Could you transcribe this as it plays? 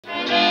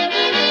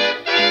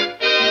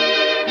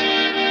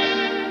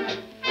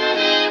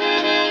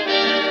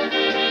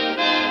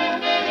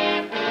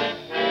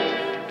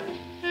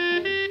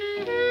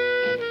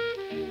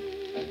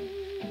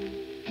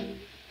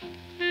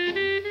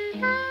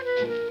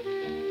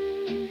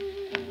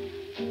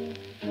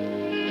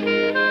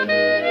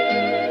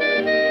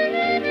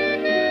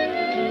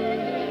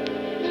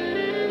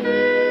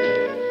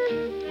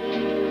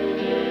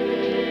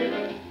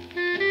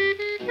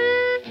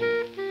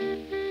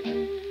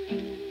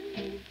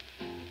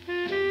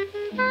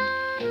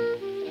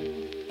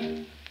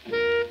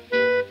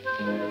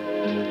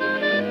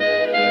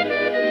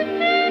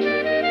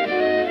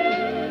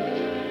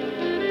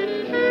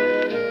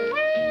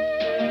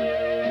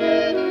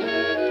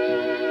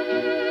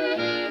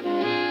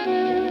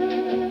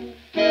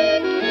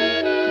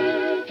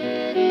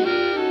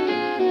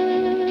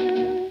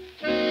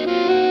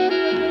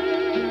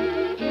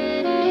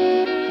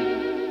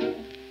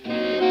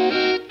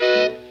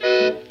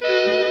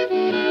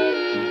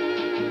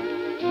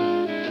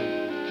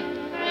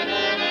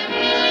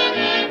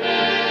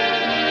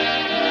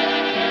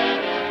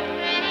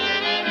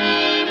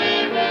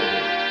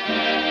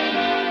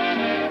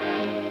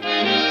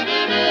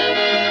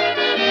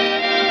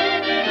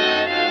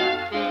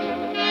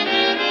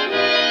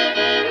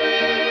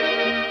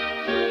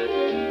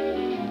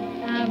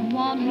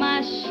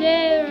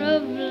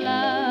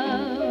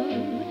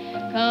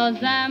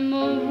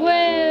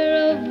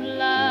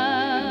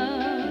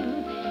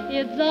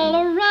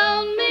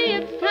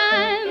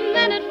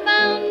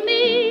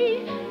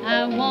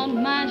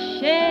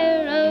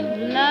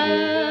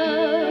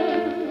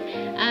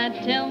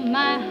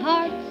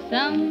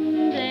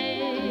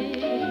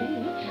someday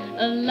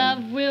a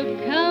love will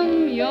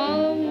come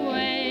your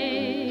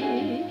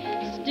way.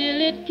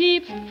 Still it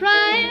keeps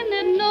trying,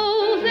 it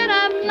knows that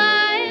I'm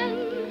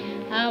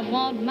lying. I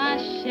want my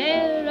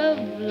share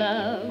of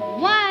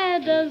love. Why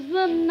does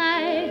the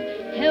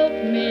night help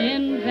me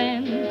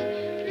invent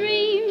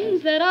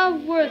dreams that are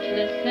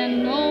worthless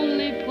and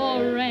only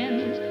for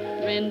rent?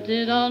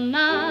 Rented or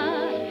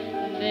not,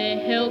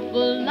 they help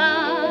a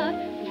lot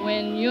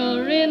when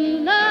you're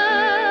in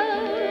love.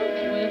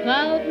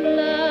 Without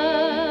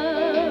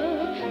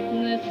love,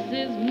 this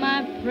is my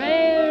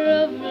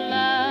prayer of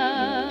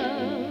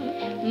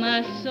love.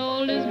 My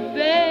soul is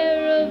bare